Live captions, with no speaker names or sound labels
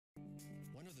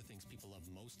One of the things people love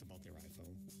most about their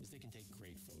iPhone is they can take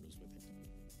great photos with it.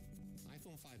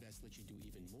 iPhone 5S lets you do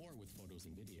even more with photos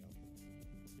and video.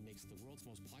 It makes the world's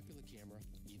most popular camera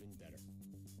even better.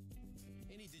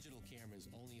 Any digital camera is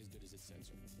only as good as its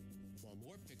sensor. While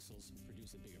more pixels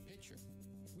produce a bigger picture,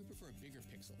 we prefer bigger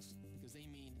pixels because they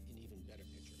mean an even better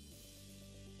picture.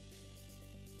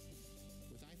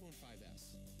 With iPhone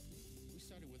 5S, we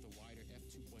started with a wider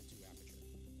f2.2 aperture.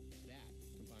 That,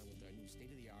 combined with our new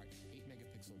state-of-the-art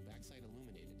 8-megapixel backside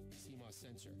illuminated CMOS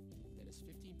sensor that is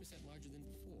 15% larger than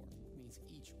before, means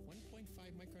each 1.5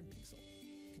 micron pixel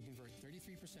can convert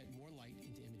 33% more light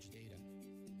into image data.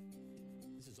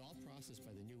 This is all processed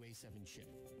by the new A7 chip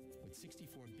with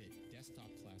 64-bit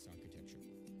desktop-class architecture.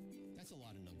 That's a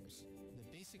lot of numbers that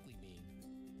basically mean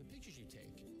the pictures you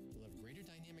take will have greater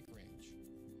dynamic range,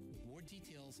 with more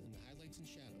details in the highlights and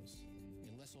shadows,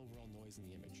 and less overall noise in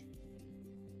the image.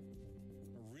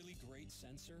 A really great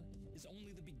sensor is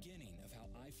only the beginning of how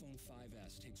iPhone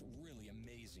 5S takes really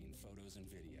amazing photos and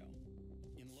video.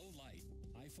 In low light,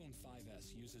 iPhone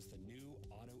 5S uses the new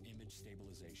auto image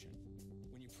stabilization.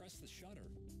 When you press the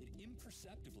shutter, it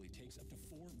imperceptibly takes up to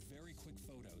 4 very quick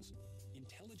photos,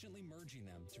 intelligently merging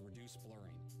them to reduce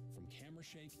blurring from camera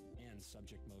shake and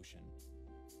subject motion.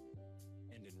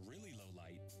 And in really low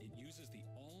light, it uses the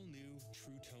all-new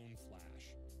True Tone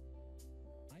Flash.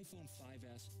 iPhone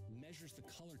 5S measures the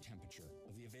color temperature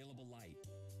of the available light,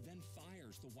 then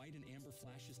fires the white and amber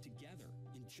flashes together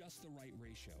in just the right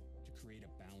ratio to create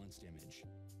a balanced image.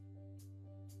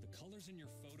 The colors in your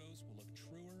photos will look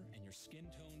truer and your skin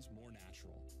tones more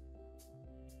natural.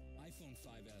 iPhone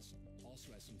 5S also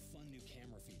has some fun new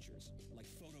camera features, like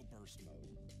photo burst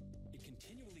mode. It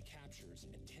continually captures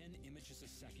at 10 images a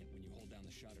second when you hold down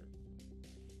the shutter.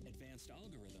 Advanced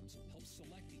algorithms help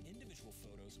select the individual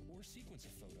photos or sequence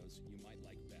of photos you might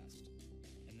like best.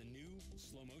 And the new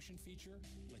slow motion feature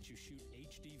lets you shoot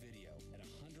HD video at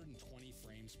 120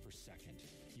 frames per second.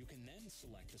 You can then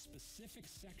select a specific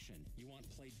section you want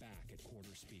played back at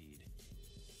quarter speed.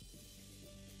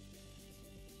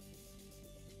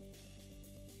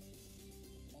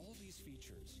 All these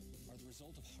features are the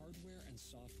result of hardware and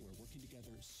software working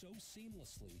together so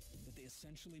seamlessly that they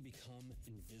essentially become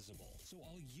invisible. So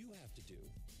all you have to do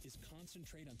is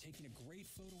concentrate on taking a great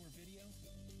photo or video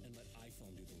and let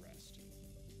iPhone do the rest.